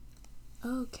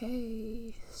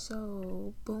Okay,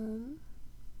 so boom.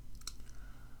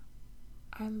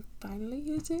 I'm finally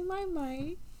using my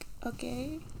mic.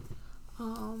 Okay.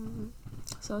 Um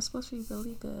so it's supposed to be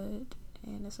really good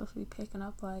and it's supposed to be picking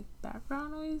up like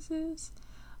background noises.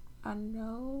 I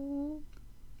know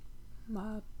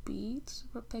my beats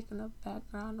were picking up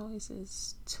background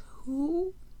noises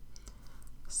too.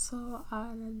 So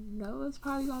I know it's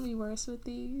probably gonna be worse with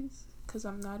these because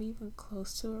I'm not even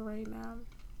close to it right now.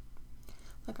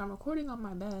 Like I'm recording on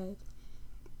my bed.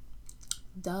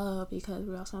 Duh, because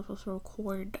we're also supposed to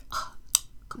record.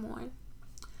 Come on.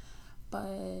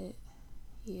 But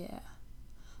yeah.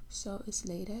 So it's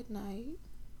late at night.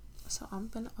 So I'm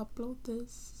gonna upload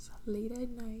this late at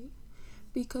night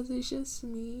because it's just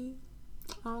me.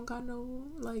 I don't got no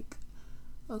like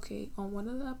okay, on one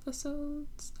of the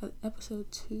episodes,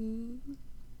 episode 2,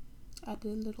 I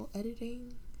did a little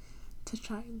editing to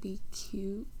try and be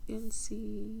cute and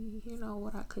see,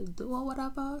 what I could do or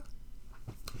whatever.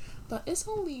 But it's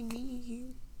only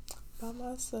me by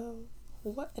myself.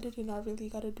 What editing I really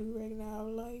gotta do right now?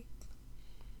 Like,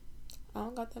 I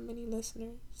don't got that many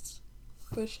listeners.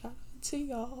 But shout out to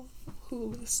y'all who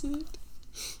listened.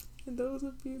 And those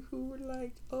of you who were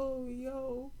like, oh,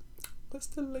 yo, what's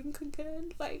the link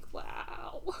again? Like,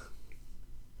 wow.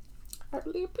 I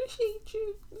really appreciate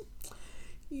you.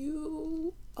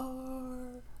 You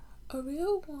are a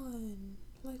real one.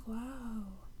 Like, wow.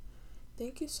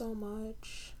 Thank you so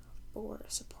much for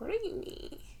supporting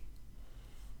me.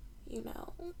 It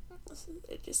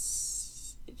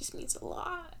just means a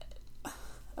lot.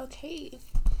 Okay.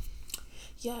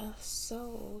 Yeah,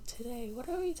 so today, what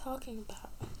are we talking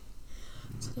about?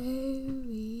 Today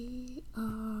we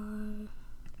are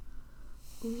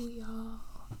y'all,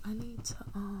 I need to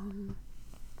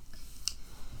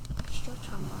stretch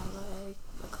on my leg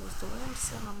because the way I'm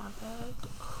sitting on my bed,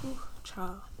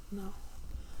 child, no.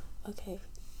 Okay.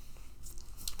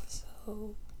 So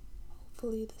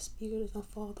hopefully the speaker doesn't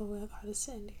fall the way I gotta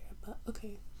sit in there, but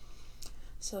okay.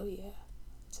 So yeah.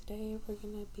 Today we're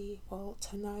gonna be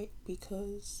tonight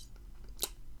because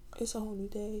it's a whole new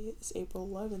day. It's April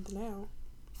 11th now.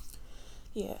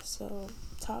 Yeah, so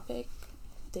topic,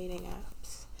 dating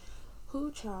apps.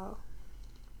 Who child?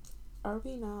 Are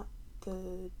we not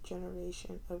the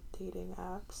generation of dating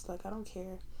apps? Like, I don't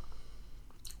care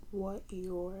what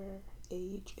your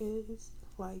age is.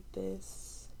 Like,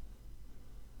 these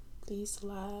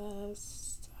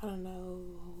last, I don't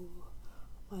know,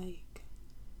 like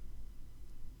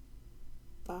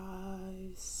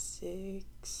 5,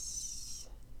 6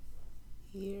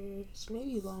 years,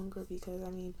 maybe longer, because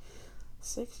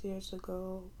 6 years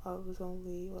ago I was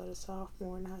only a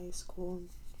sophomore in high school.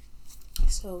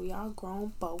 So y'all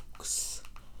grown folks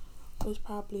was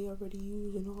probably already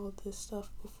using all this stuff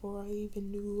before I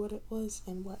even knew what it was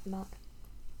and whatnot.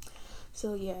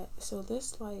 So yeah, so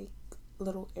this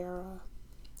little era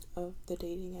of the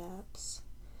dating apps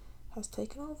has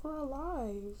taken over our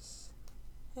lives.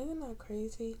 Isn't that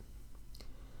crazy?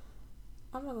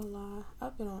 I'm not gonna lie,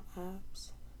 I've been on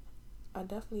apps. I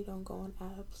definitely don't go on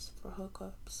apps for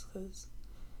hookups because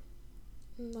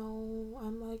no,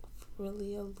 I'm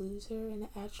really a loser and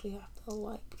I actually have to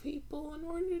like people in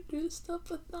order to do stuff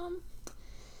with them.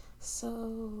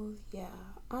 So yeah,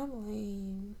 I'm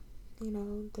lame.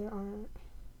 There aren't,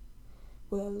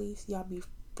 well, at least y'all be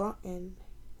frontin'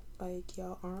 like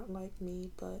y'all aren't like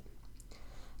me, but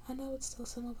I know it's still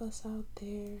some of us out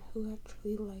there who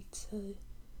actually like to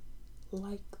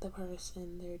like the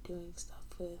person they're doing stuff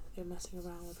with, they're messing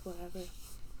around with, whatever.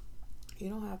 You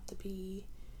don't have to be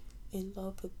in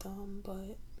love with them,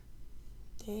 but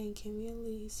dang, can we at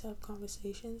least have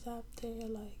conversations out there?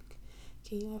 Like,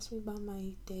 can you ask me about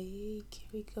my day? Can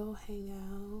we go hang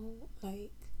out?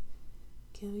 Like,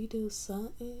 can we do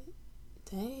something?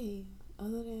 Dang,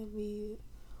 other than be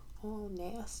all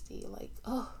nasty, like,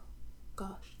 oh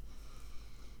gosh.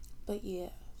 But yeah,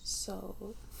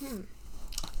 so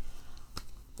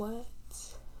what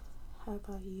have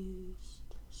I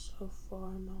used so far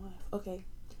in my life? Okay,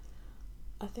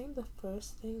 I think the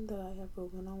first thing that I ever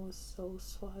went on was Soul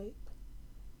Swipe,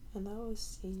 and that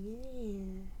was senior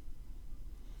year,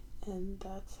 and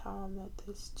that's how I met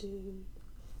this dude.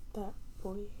 That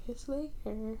 4 years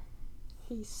later,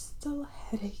 he's still a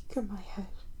headache in my head.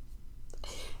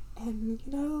 And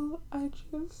I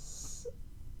just,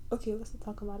 okay, let's not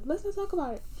talk about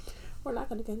it. We're not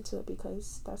gonna get into it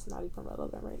because that's not even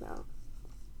relevant right now.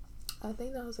 I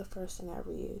think that was the first thing I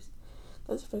ever used.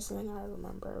 That's the first thing I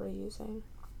remember ever using.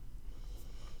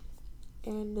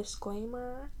 And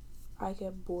disclaimer, I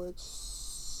get bored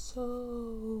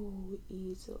so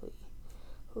easily.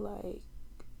 Like,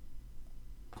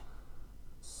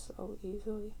 so so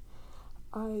easily.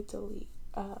 I delete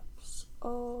apps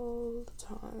all the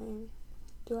time.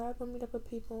 Do I ever meet up with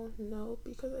people? No,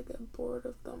 because I get bored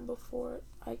of them before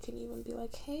I can even be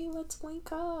like, hey, let's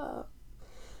link up.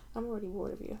 I'm already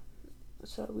bored of you,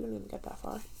 so we don't even get that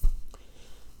far.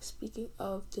 Speaking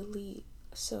of delete,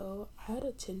 so I had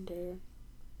a Tinder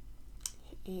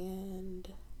and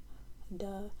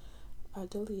I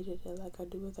deleted it like I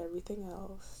do with everything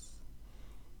else.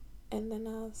 And then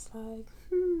I was like,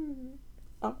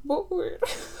 I'm bored.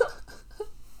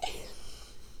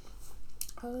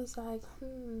 I was like,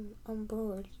 I'm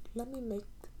bored. Let me make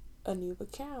a new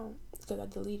account. Because I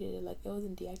deleted it. Like, it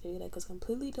wasn't deactivated. Like, it was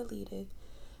completely deleted.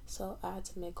 So, I had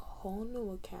to make a whole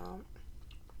new account.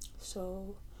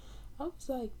 So, I was,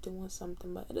 like, doing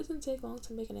something. But it doesn't take long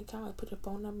to make an account. Like, put your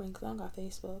phone number in. Because I don't got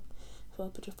Facebook. So, I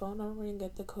put your phone number in,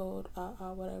 get the code,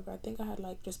 whatever. I think I had,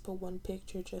 like, just put one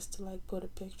picture just to, like, put a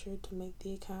picture to make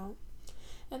the account.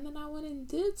 And then I went and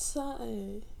did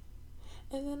something.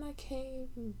 And then I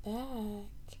came back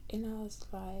and I was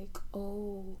like,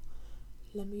 oh,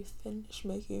 let me finish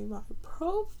making my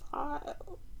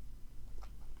profile.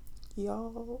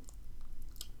 Y'all,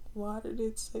 why did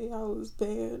it say I was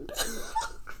banned?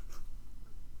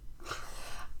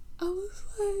 I was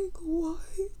like,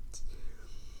 what?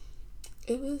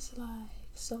 It was like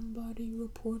somebody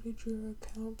reported your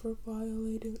account for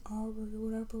violating our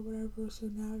whatever, so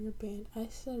now you're banned. I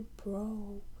said,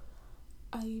 bro,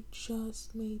 I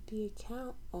just made the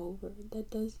account over. That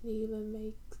doesn't even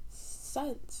make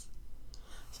sense.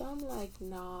 So I'm like,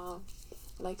 nah.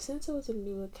 Like, since it was a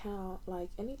new account, like,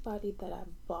 anybody that I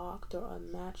blocked or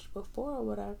unmatched before or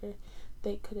whatever,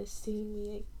 they could have seen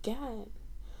me again.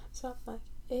 So I'm like,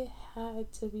 it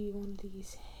had to be one of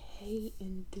these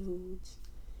hating dudes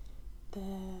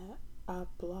that I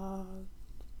blocked,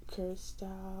 cursed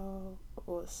out,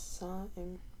 or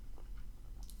something,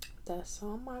 that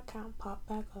saw my account pop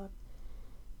back up.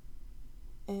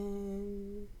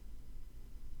 And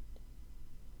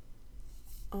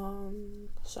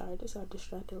sorry, I just got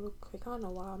distracted real quick. I don't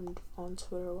know why I'm on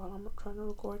Twitter while I'm trying to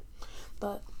record,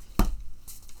 but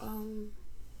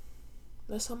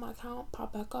that's how my account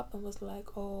popped back up and was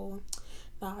like, oh,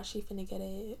 nah, she finna get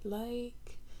it.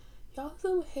 Like, y'all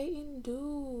some hating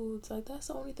dudes. Like, that's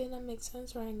the only thing that makes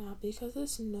sense right now, because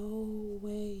there's no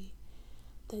way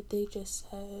that they just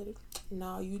said,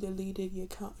 nah, you deleted your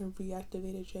account and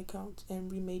reactivated your account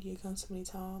and remade your account so many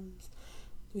times,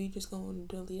 we just gonna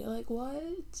delete it. Like, what?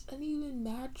 I didn't even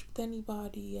match with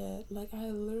anybody yet. Like, I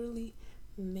literally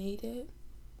made it,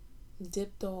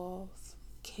 dipped off,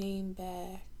 came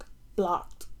back,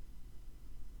 blocked.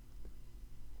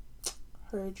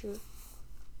 Heard you.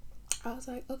 I was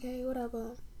like, okay,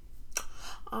 whatever.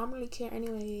 I don't really care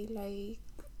anyway. Like,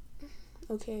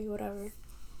 okay, whatever.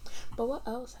 But what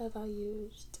else have I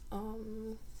used? I've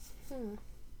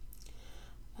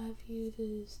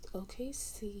used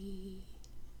OKC.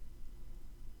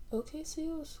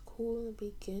 OKC was cool in the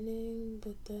beginning,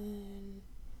 but then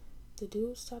the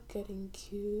dude stopped getting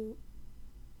cute,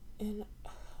 and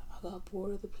I got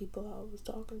bored of the people I was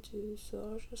talking to, so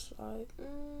I was just like,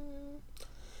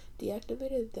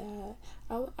 deactivated that.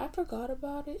 I forgot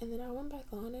about it, and then I went back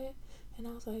on it, and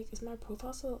I was like, is my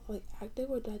profile still, like, active,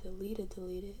 or did I delete it?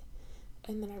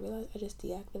 And then I realized I just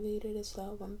deactivated it, so I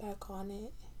went back on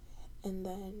it, and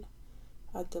then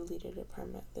I deleted it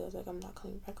permanently. I was like, I'm not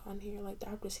coming back on here. Like, the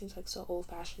app just seems like so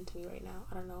old-fashioned to me right now.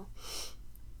 I don't know.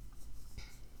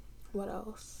 What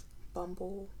else?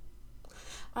 Bumble.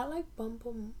 I like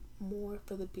Bumble more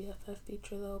for the BFF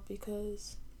feature, though,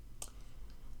 because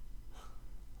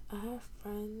I have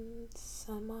friends,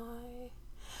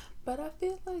 but I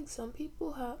feel like some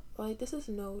people have, like, this is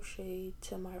no shade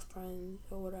to my friends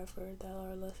or whatever that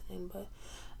are listening, but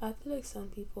I feel like some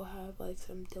people have, like,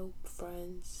 some dope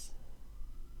friends,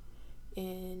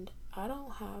 and I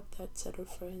don't have that set of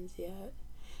friends yet.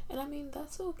 And I mean,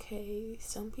 that's okay.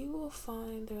 Some people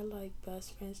find their, like,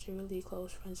 best friends to really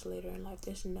close friends later in life.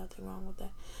 There's nothing wrong with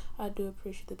that. I do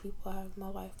appreciate the people I have in my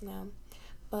life now.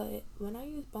 But when I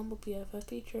use Bumble BFF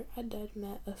feature, I did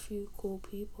met a few cool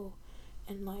people.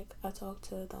 And, like, I talk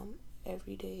to them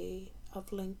every day.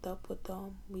 I've linked up with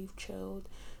them. We've chilled.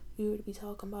 We would be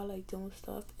talking about, like, doing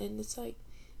stuff. And it's like,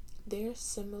 they're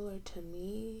similar to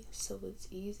me, so it's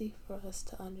easy for us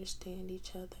to understand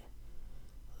each other.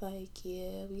 Like,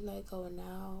 yeah, we like going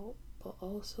out, but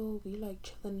also we like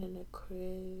chilling in the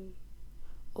crib.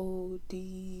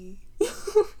 OD.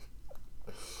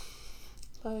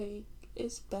 Like,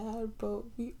 it's bad, but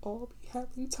we all be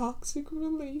having toxic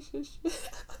relationships.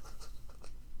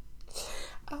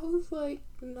 I was like,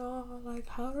 nah, like,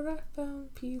 how did I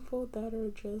find people that are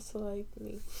just like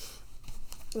me?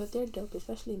 But they're dope,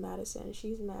 especially Madison.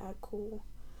 She's mad cool.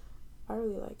 I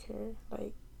really like her.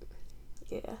 Like,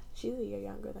 yeah, she's a year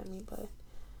younger than me, but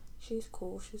she's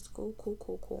cool. She's cool.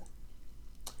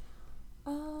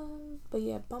 But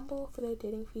yeah, Bumble for their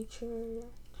dating feature.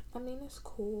 I mean, it's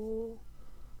cool.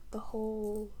 The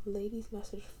whole ladies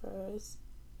message first,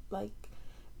 like,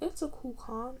 it's a cool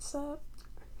concept,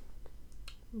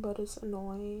 but it's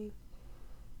annoying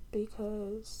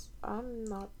because I'm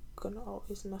not gonna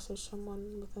always message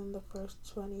someone within the first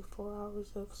 24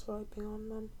 hours of swiping on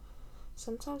them.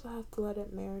 Sometimes I have to let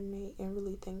it marinate and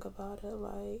really think about it,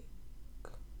 like,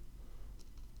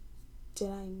 did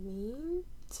I mean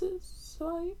to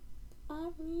swipe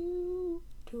on you?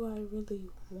 Do I really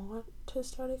want to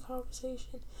start a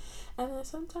conversation? And then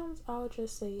sometimes I'll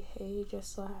just say hey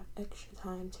just so I have extra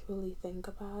time to really think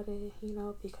about it,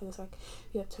 because like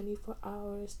you have 24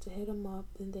 hours to hit them up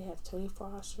and they have 24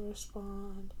 hours to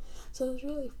respond. So it's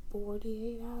really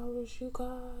 48 hours you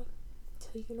got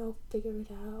to, figure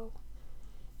it out.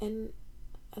 And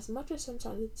as much as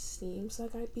sometimes it seems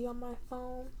like I be on my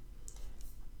phone,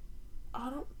 I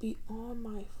don't be on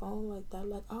my phone like that.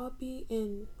 Like, I'll be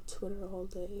in Twitter all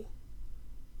day.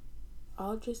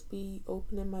 I'll just be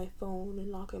opening my phone and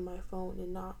locking my phone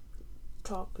and not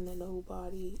talking to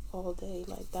nobody all day.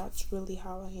 Like, that's really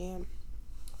how I am.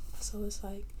 So it's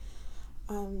like,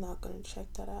 I'm not gonna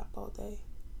check that app all day,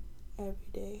 every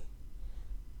day.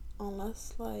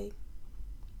 Unless, like,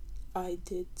 I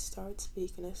did start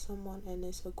speaking to someone and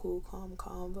it's a cool, calm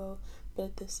convo. But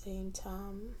at the same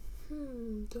time,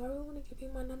 do I really want to give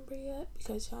you my number yet?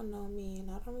 Because y'all know me and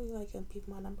I don't really like giving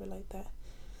people my number like that.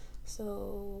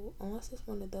 So unless it's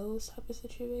one of those type of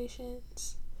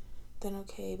situations, then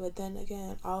okay. But then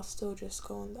again, I'll still just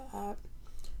go on the app,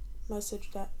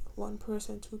 message that one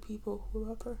person, two people,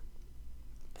 whoever,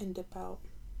 and dip out.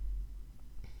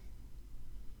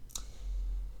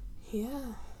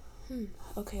 Yeah.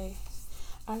 Okay.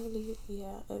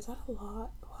 Is that a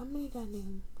lot? How many did I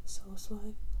name?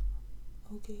 Swipe,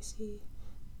 OKC,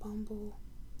 Bumble,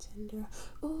 Tinder.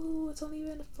 Oh, it's only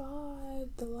been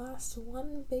 5. The last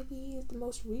one, baby, is the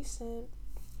most recent.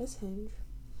 It's Hinge.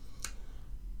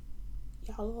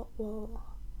 Y'all, well,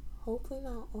 hopefully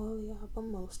not all of y'all, but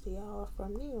most of y'all are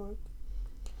from New York.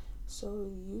 So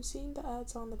you seen the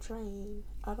ads on the train.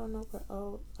 I don't know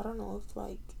if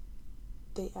like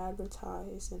they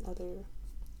advertise in other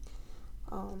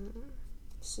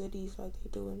cities like they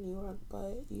do in New York,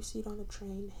 but you see it on the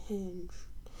train. Hinge,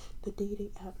 the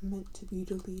dating app meant to be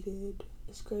deleted.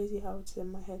 It's crazy how it's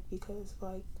in my head because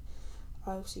like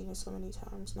I've seen it so many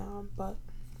times now. But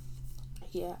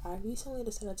yeah, I recently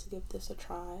decided to give this a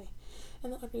try,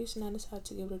 and the other reason I decided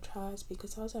to give it a try is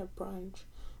because I was at brunch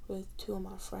with 2 of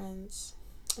my friends,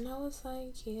 and I was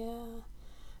like, yeah,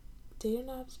 dating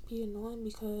apps be annoying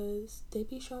because they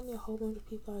be showing me a whole bunch of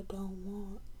people I don't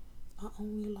want. I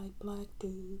only like black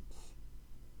dudes.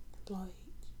 Like,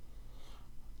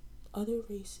 other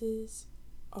races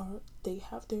they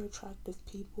have their attractive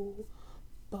people,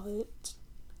 but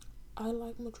I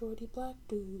like majority black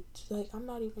dudes. Like, I'm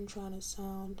not even trying to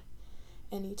sound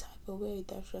any type of way,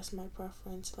 that's just my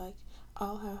preference. Like,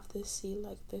 I'll have to see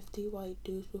like 50 white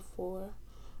dudes before,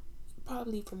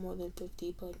 probably for more than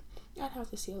 50, but I'd have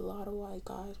to see a lot of white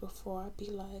guys before I'd be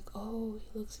like, oh,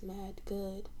 he looks mad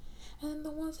good. And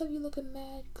the ones that be looking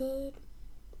mad good,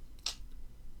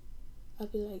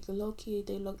 I'd be like, low key,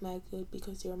 they look mad good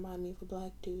because they remind me of a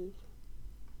black dude.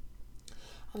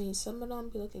 I mean, some of them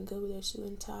be looking good with their suit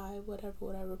and tie,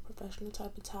 whatever, professional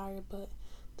type attire, but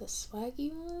the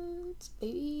swaggy ones,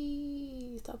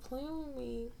 baby, stop playing with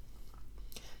me.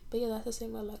 But yeah, that's the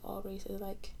same with like all races.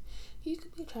 Like, you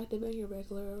could be attractive in your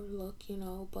regular look,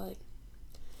 but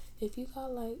if you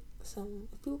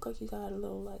look like you got a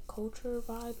little like culture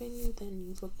vibe in you, then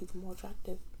you look even more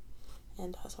attractive.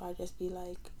 And that's why I just be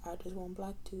like, I just want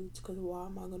black dudes, because why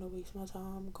am I gonna waste my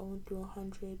time going through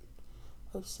 100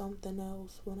 of something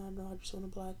else when I know I just want a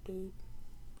black dude?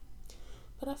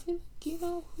 But I feel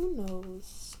like, who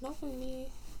knows? Knowing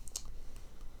me,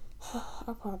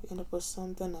 I'll probably end up with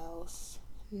something else.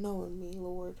 Knowing me,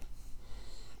 Lord.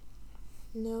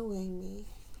 Knowing me.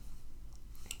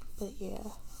 But yeah.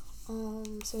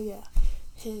 So yeah.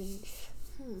 Hinge.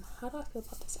 How do I feel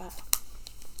about this app?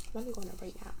 Let me go on it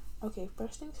right now. Okay,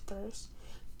 first things first.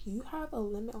 Do you have a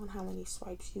limit on how many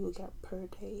swipes you will get per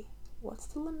day? What's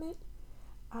the limit?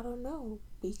 I don't know,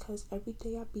 because every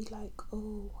day I be like,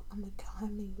 oh, I'm gonna count how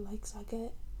many likes I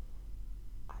get.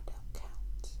 I don't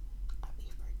count. I be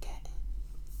forgetting.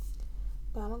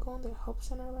 But I'm gonna go on their help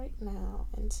center right now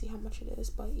and see how much it is.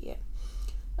 But yeah,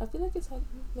 I feel like it's like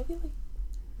maybe like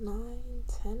 9,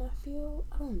 10, I feel.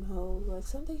 I don't know. Like,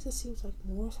 some days it seems like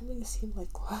more, some days it seems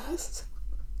like less.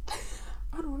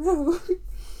 I don't know.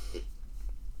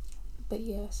 But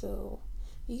yeah, so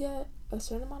you get a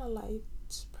certain amount of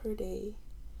likes per day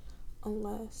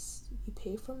unless you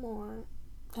pay for more.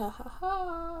 Ha ha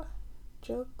ha.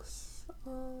 Jokes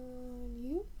on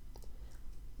you.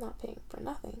 Not paying for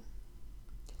nothing.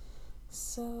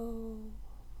 So,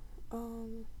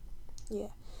 yeah.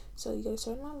 So you get a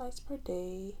certain amount of likes per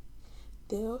day.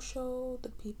 They'll show the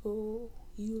people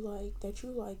you like that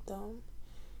you like them,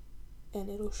 and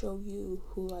it'll show you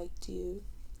who liked you.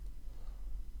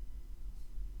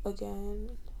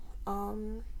 Again,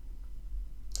 oh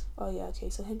yeah, okay,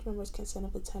 so Hinge members can send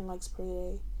up to 10 likes per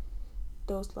day.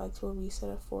 Those likes will reset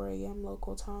at 4 a.m.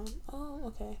 local time. Oh,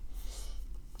 okay.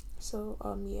 So,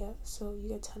 yeah, so you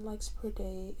get 10 likes per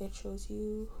day. It shows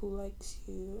you who likes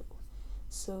you,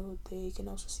 so they can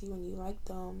also see when you like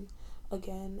them.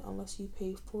 Again, unless you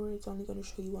pay for it, it's only going to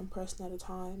show you one person at a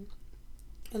time,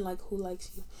 and like who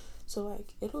likes you. So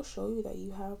like it'll show you that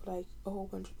you have like a whole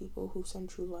bunch of people who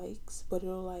send you likes, but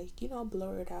it'll like,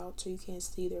 blur it out so you can't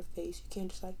see their face. You can't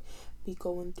just like be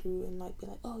going through and like be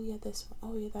like, oh yeah, this one,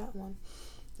 oh yeah, that one.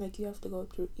 Like, you have to go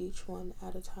through each one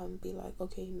at a time and be like,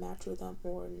 okay, match with them,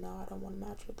 or no, I don't want to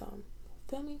match with them.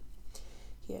 Feel me?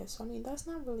 Yeah, so I mean, that's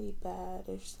not really bad.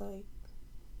 It's just like,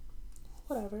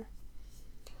 whatever.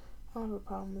 I don't have a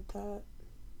problem with that.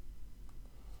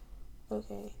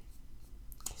 Okay,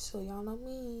 so y'all know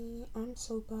me. I'm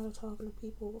so bad at talking to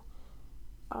people.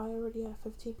 I already have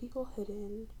 15 people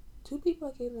hidden. 2 people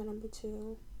I gave my number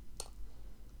to.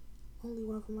 Only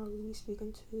one of them I really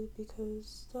speaking to,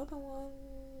 because the other one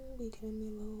be getting me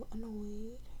a little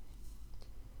annoyed.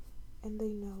 And they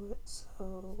know it,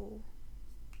 so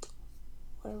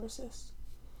whatever, sis.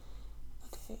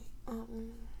 Okay,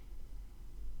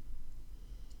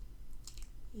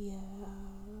 yeah.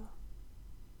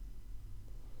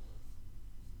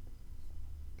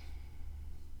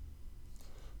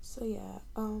 So yeah,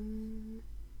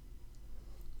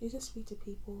 you can speak to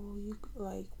people. You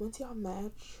like, once y'all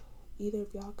match, either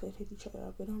of y'all could hit each other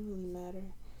up. It don't really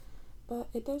matter, but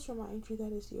it does remind you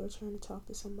that it's your turn to talk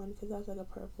to someone, because that's like a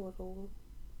purple little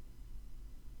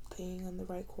thing in the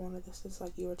right corner that says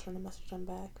like your turn to message them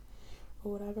back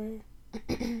or whatever.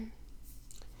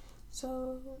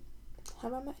 So,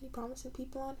 have I met any promising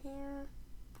people on here?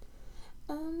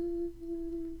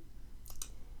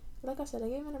 Like I said, I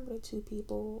gave my number to 2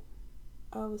 people.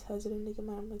 I was hesitant to give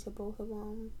my number to both of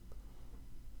them.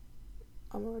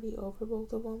 I'm already over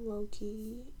both of them, low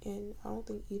key, and I don't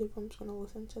think either of them's gonna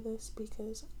listen to this,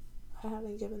 because I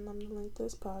haven't given them the link to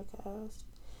this podcast.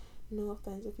 No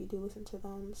offense if you do listen to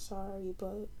them, sorry,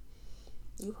 but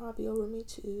you probably over me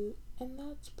too, and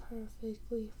that's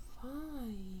perfectly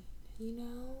fine.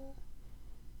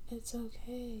 It's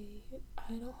okay.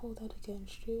 I don't hold that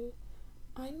against you.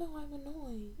 I know I'm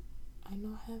annoying. I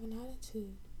know I have an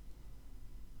attitude.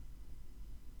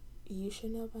 You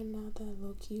should know by now that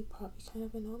low-key you probably kind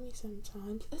of annoy me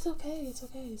sometimes. It's okay, it's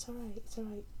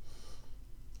alright.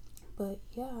 But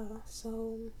yeah,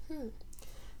 so,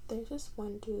 there's this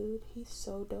one dude, he's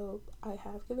so dope. I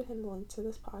have given him the link to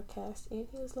this podcast, and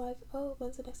he was like, oh,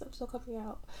 when's the next episode coming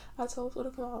out? I told him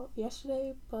to come out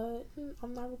yesterday, but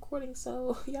I'm not recording,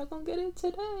 so y'all gonna get it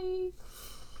today.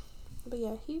 But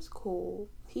yeah, he's cool.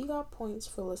 He got points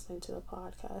for listening to the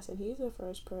podcast, and he's the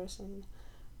first person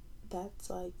that's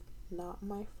like not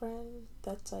my friend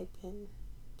that's like been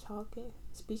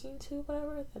speaking to,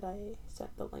 whatever, that I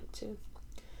sent the link to.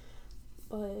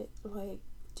 But like,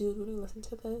 dude, when you listen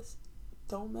to this,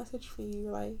 don't message me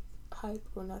like hype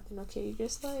or nothing, okay?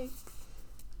 Just like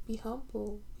be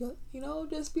humble,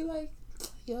 just be like,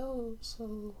 yo,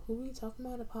 so who we talking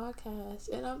about in the podcast?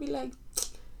 And I'll be like,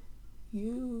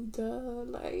 you, duh,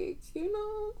 like,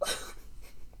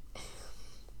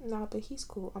 Nah, but he's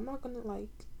cool. I'm not gonna like,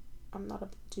 I'm not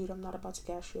about to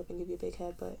gas you up and give you a big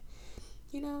head, but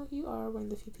you are one of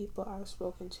the few people I've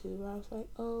spoken to where I was like,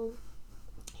 oh,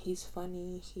 he's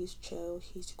funny, he's chill,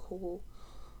 he's cool.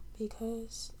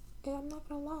 Because, yeah, I'm not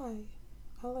gonna lie,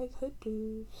 I like hood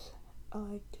dudes. I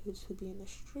like dudes who be in the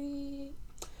street.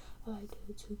 I like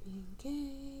dudes who be in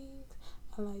gangs.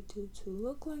 I like dudes who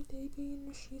look like they be in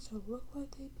the streets or look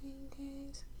like they be in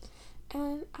gangs.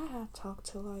 And I have talked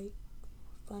to like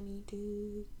funny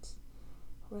dudes,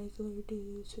 regular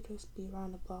dudes who just be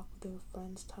around the block with their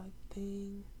friends type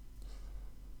thing.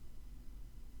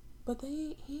 But they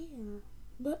ain't here.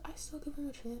 But I still give them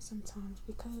a chance sometimes,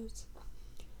 because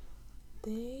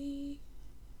they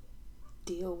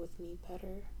deal with me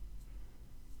better.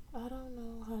 I don't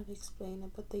know how to explain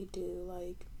it, but they do.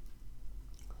 Like,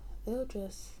 they'll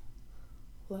just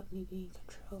let me be in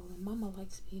control, and mama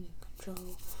likes being in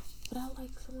control, but I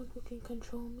like someone who can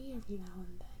control me every now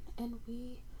and then, and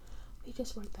we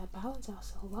just work that balance out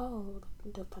so well,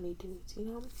 the funny dudes, you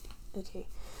know? Okay,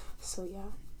 so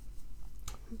yeah,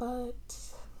 but,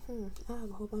 I have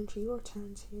a whole bunch of your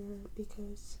turns here,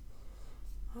 because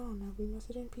I don't know, we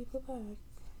messaging people back,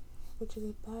 which is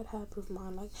a bad habit of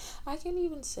mine. Like, I can't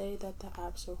even say that the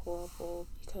apps are horrible,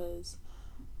 because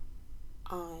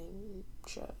I'm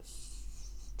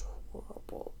just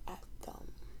horrible at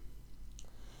them.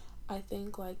 I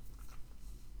think, like,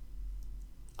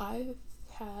 I've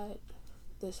had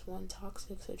this one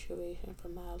toxic situation for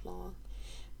mad long,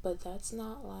 but that's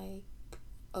not, like,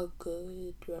 a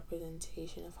good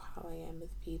representation of how I am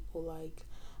with people. Like,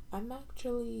 I'm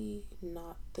actually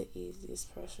not the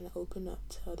easiest person to open up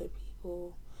to other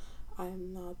people.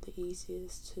 I'm not the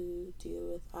easiest to deal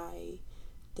with. I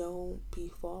don't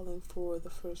be falling for the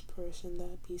first person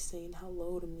that be saying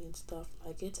hello to me and stuff.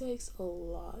 Like, it takes a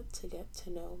lot to get to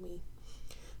know me.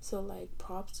 So, like,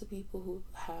 props to people who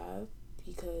have,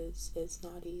 because it's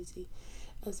not easy.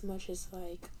 As much as,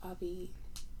 like, I be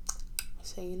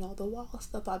saying all the wild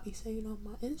stuff I be saying on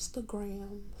my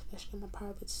Instagram, especially my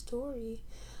private story,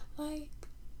 like,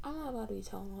 I'm not about to be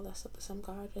telling all that stuff to some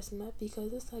guy I just met,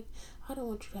 because it's like, I don't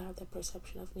want you to have that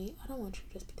perception of me. I don't want you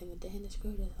to just be thinking, dang, this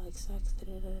girl just like sex,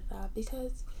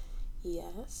 because,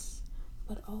 yes,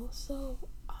 but also,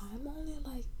 I'm only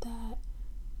like that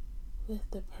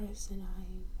with the person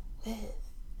I'm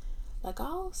with. Like,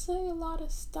 I'll say a lot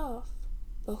of stuff,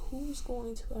 but who's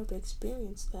going to ever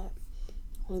experience that?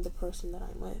 Only the person that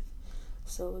I'm with.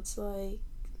 So it's like,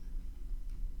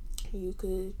 you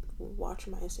could watch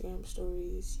my Instagram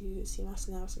stories, you could see my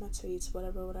snaps, my tweets,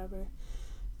 whatever.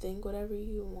 Think whatever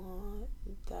you want.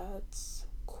 That's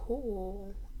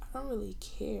cool. I don't really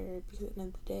care, because at the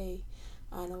end of the day,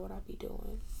 I know what I be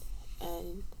doing.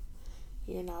 And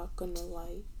you're not gonna,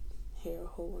 like, hear a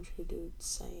whole bunch of dudes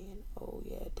saying, oh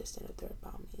yeah, this and the third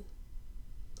about me.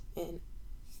 And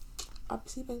I be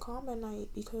sleeping calm at night,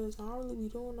 because I don't really be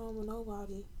doing nothing with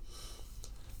nobody.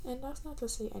 And that's not to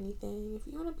say anything. If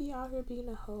you want to be out here being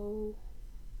a hoe,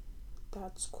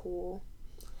 that's cool.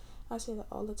 I say that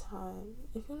all the time.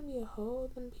 If you want to be a hoe,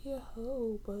 then be a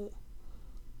hoe. But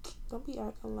don't be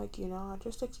acting like you're not.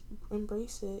 Just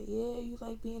embrace it. Yeah, you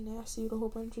like being nasty with a whole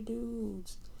bunch of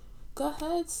dudes. Go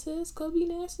ahead, sis. Go be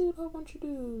nasty with a whole bunch of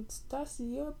dudes. That's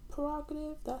your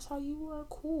prerogative. That's how you are.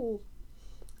 Cool.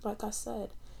 Like I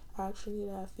said, I actually need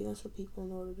to have feelings for people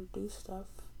in order to do stuff.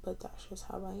 But that's just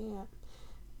how I am.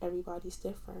 Everybody's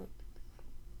different.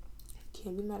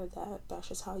 Can't be mad at that. That's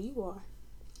just how you are.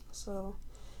 So,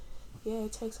 yeah,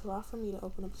 it takes a lot for me to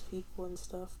open up to people and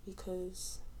stuff,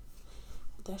 because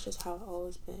that's just how I've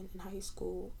always been. In high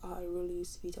school, I really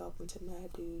used to be talking to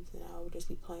mad dudes, and I would just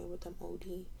be playing with them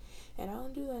OD. And I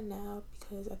don't do that now,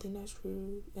 because I think that's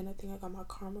rude, and I think I got my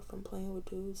karma from playing with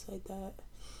dudes like that.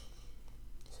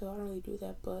 So I don't really do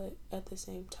that, but at the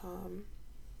same time,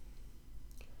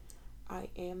 I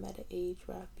am at an age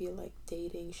where I feel like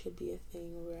dating should be a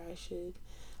thing, where I should,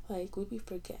 like, we be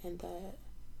forgetting that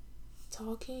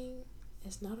talking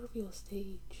is not a real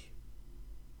stage.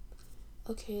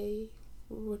 Okay,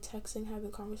 we're texting,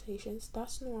 having conversations,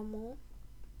 that's normal.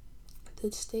 The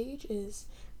stage is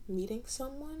meeting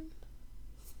someone,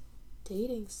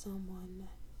 dating someone,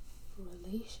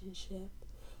 relationship.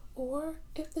 Or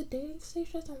if the dating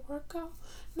stage doesn't work out,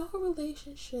 no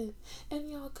relationship, and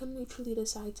y'all can mutually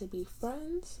decide to be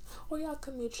friends, or y'all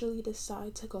can mutually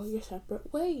decide to go your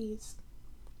separate ways.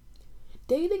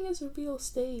 Dating is a real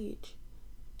stage,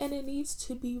 and it needs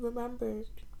to be remembered.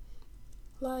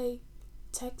 Like,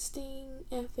 texting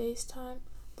and FaceTime,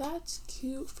 that's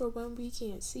cute for when we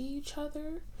can't see each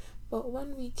other, but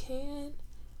when we can,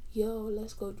 yo,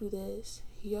 let's go do this,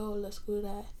 yo, let's go do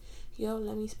that, yo,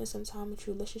 let me spend some time with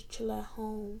you, let's just chill at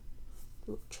home.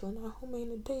 Chilling at home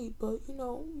ain't a date, but you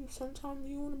know, sometimes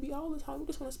you want to be all the time, you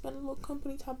just want to spend a little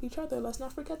company time with each other. Let's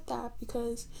not forget that,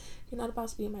 because you're not about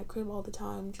to be in my crib all the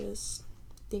time just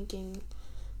thinking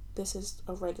this is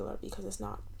a regular, because it's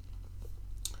not.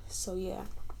 So yeah,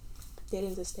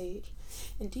 dating's a stage.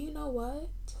 And do you know what?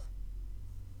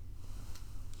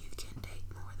 You can date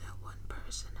more than one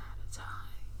person at a time.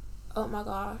 Oh my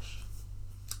gosh,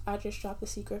 I just dropped a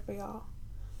secret for y'all.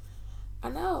 I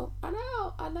know.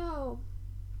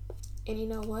 And you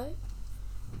know what?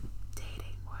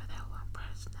 Dating more than one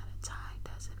person at a time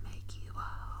doesn't make you a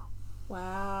hoe.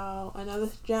 Wow, another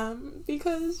gem,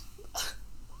 because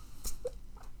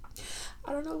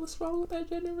I don't know what's wrong with that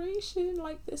generation.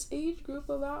 Like, this age group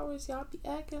of ours, y'all be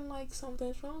acting like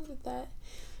something's wrong with that.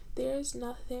 There's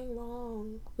nothing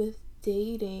wrong with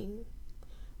dating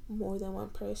more than one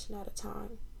person at a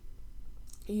time.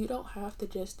 You don't have to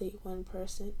just date one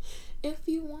person. If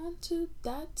you want to,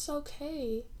 that's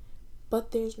okay.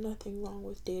 But there's nothing wrong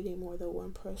with dating more than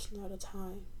one person at a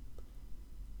time.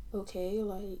 Okay?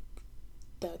 Like,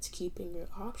 that's keeping your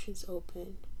options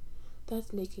open.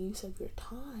 That's making use of your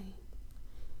time.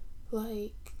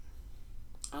 Like,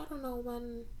 I don't know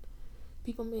when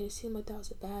people made it seem like that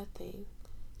was a bad thing.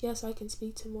 Yes, I can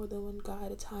speak to more than one guy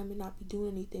at a time and not be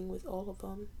doing anything with all of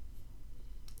them.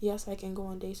 Yes, I can go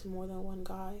on dates with more than one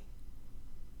guy.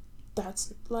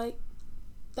 That's like,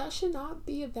 that should not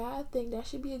be a bad thing. That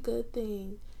should be a good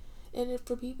thing. And if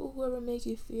for people who ever make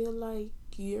you feel like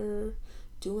you're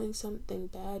doing something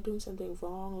bad, doing something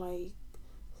wrong, like,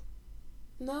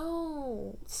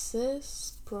 no,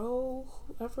 sis, bro,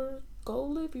 whoever, go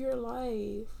live your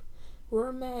life.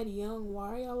 We're mad young.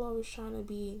 Why are y'all always trying to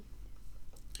be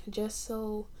just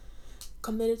so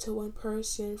committed to one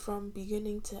person from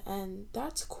beginning to end?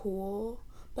 That's cool.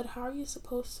 But how are you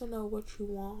supposed to know what you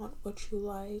want, what you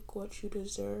like, what you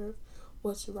deserve,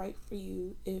 what's right for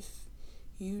you if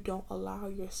you don't allow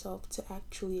yourself to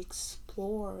actually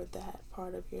explore that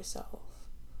part of yourself?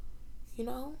 You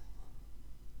know?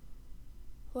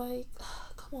 Like,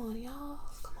 come on, y'all.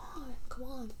 Come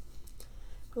on.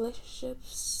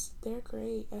 Relationships, they're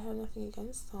great. I have nothing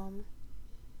against them.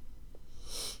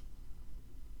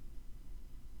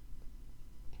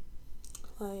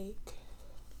 Like,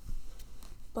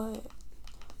 but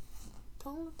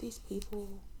don't let these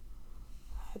people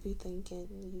have you thinking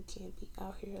you can't be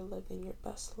out here living your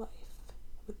best life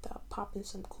without popping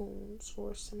some coons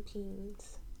or some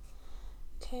peens.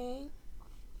 Okay?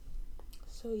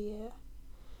 So yeah.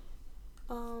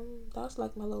 That was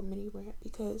like my little mini rant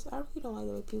because I really don't like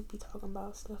the way people be talking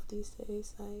about stuff these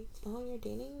days. Like, oh, you're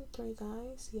dating 3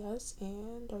 guys? Yes,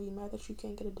 and are you mad that you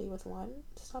can't get a date with one?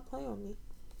 Stop playing with me.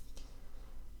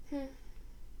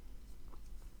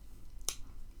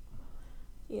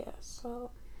 Yeah,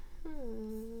 so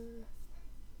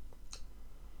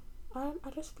I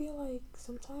just feel like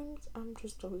sometimes I'm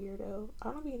just a weirdo.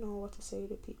 I don't even know what to say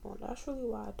to people, and that's really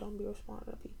why I don't be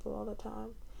responding to people all the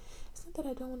time. It's not that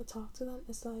I don't want to talk to them,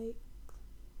 it's like,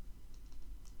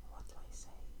 what do I say?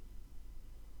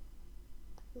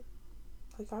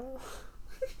 Like, I don't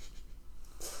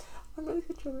I'm really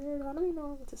such a weirdo. I don't even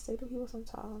know what to say to people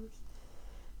sometimes.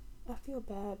 I feel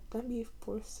bad. Then be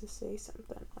forced to say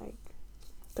something, like,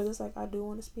 because it's like I do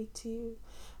want to speak to you,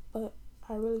 but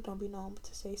I really don't be knowing what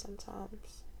to say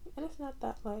sometimes. And it's not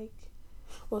that, like,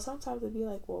 well, sometimes it'd be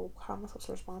like, well, how am I supposed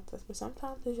to respond to this? But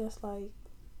sometimes it's just like,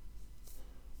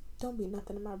 don't be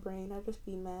nothing in my brain. I just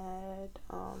be mad.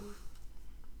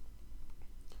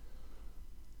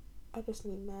 I just be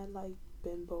mad, like,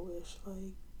 bimbo-ish.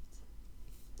 Like,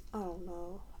 I don't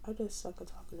know. I just suck at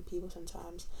talking to people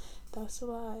sometimes. That's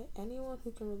why anyone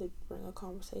who can really bring a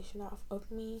conversation off of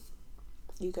me,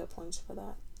 you get points for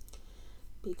that.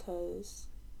 Because,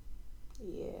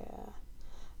 yeah,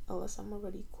 unless I'm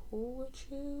already cool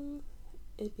with you,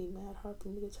 it'd be mad hard for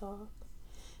me to talk.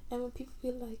 And when people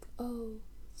be like, oh,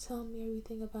 tell me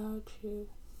everything about you.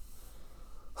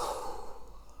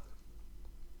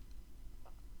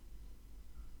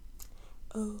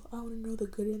 Oh, I want to know the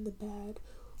good and the bad.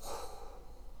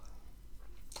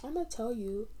 I'm gonna tell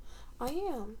you, I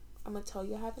am. I'm gonna tell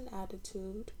you I have an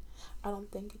attitude. I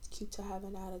don't think it's cute to have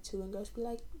an attitude and girls be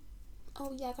like,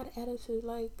 oh yeah, I got an attitude.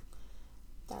 Like,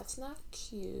 that's not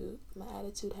cute. My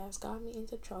attitude has got me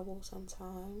into trouble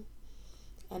sometimes.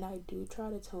 And I do try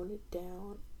to tone it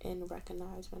down and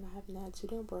recognize when I have an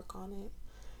attitude and work on it.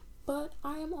 But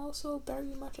I am also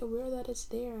very much aware that it's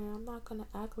there, and I'm not gonna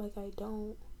act like I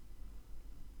don't.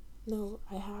 No,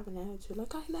 I have an attitude.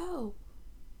 Like, I know.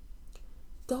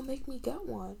 Don't make me get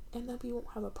one, and then we won't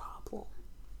have a problem.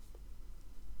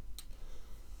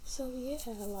 So yeah,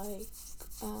 like,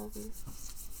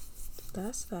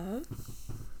 that's that.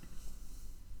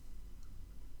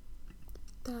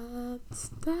 That's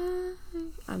that.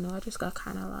 I know I just got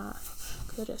kind of loud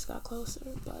because I just got closer,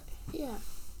 but yeah.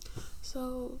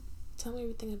 So tell me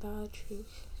everything about you.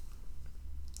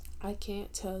 I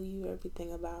can't tell you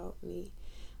everything about me.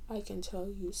 I can tell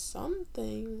you some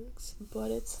things,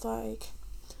 but it's like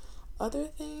other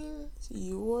things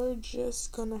you're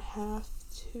just gonna have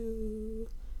to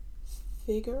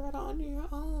figure it on your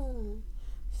own.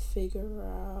 Figure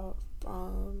out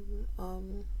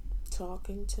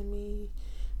talking to me,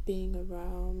 being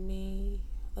around me.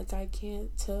 Like, I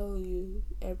can't tell you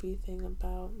everything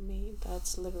about me.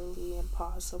 That's literally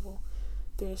impossible.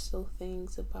 There's still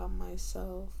things about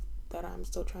myself that I'm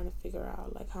still trying to figure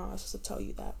out. Like, how am I supposed to tell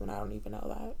you that when I don't even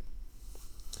know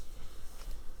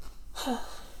that?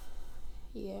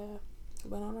 Yeah.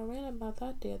 But on a rant about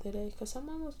that the other day, because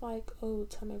someone was like, "Oh,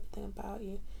 tell me everything about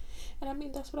you," and I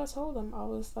mean that's what I told them. I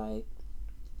was like,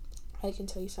 "I can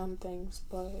tell you some things,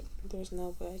 but there's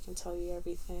no way I can tell you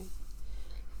everything."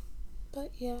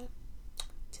 But yeah,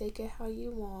 take it how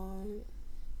you want.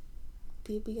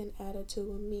 Be an attitude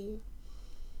with me.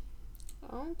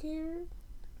 I don't care.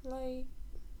 Like,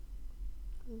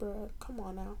 bruh, come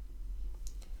on now.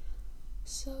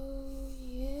 So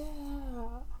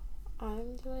yeah,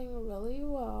 I'm doing really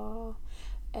well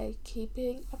at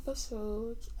keeping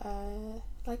episodes at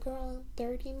like around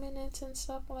 30 minutes and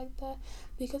stuff like that,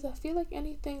 because I feel like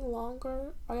anything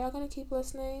longer, are y'all gonna keep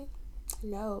listening?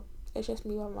 No, it's just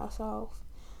me by myself.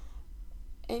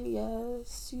 And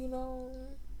yes,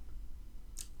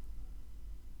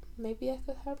 maybe I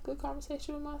could have good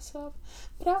conversation with myself,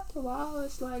 but after a while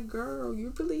it's like, girl,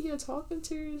 you really here talking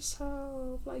to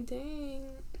yourself, like, dang.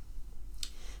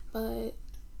 But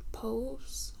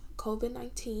post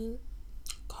COVID-19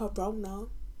 corona,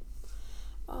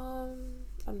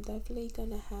 I'm definitely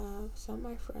gonna have some of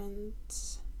my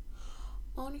friends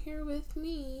on here with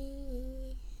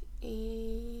me,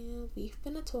 and we've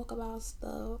been to talk about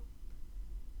stuff.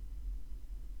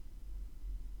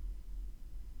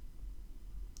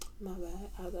 My bad,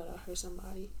 I thought I heard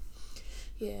somebody.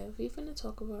 Yeah, we've been to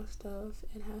talk about stuff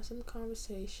and have some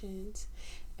conversations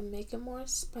and make it more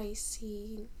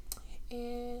spicy,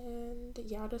 and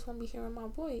y'all just won't be hearing my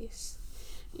voice,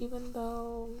 even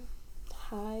though,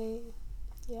 hi,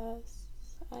 yes,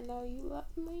 I know you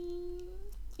love me,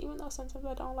 even though sometimes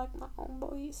I don't like my own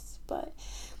voice, but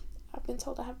I've been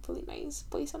told I have a really nice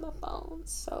voice on the phone,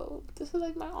 so this is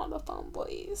like my on the phone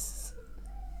voice.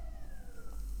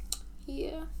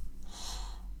 Yeah.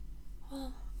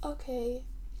 Okay,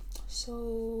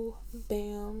 so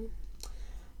bam,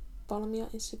 follow me on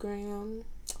Instagram,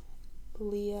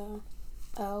 Leah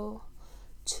L,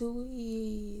 2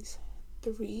 E's,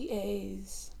 3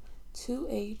 A's, 2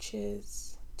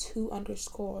 H's, 2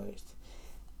 underscores,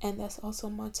 and that's also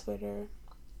my Twitter.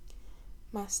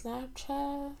 My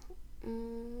Snapchat,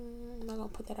 I'm not gonna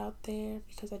put that out there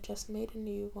because I just made a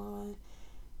new one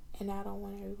and I don't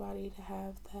want everybody to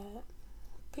have that.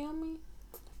 Feel me?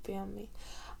 Feel me?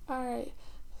 Alright,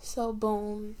 so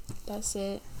boom, that's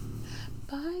it.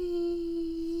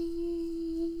 Bye.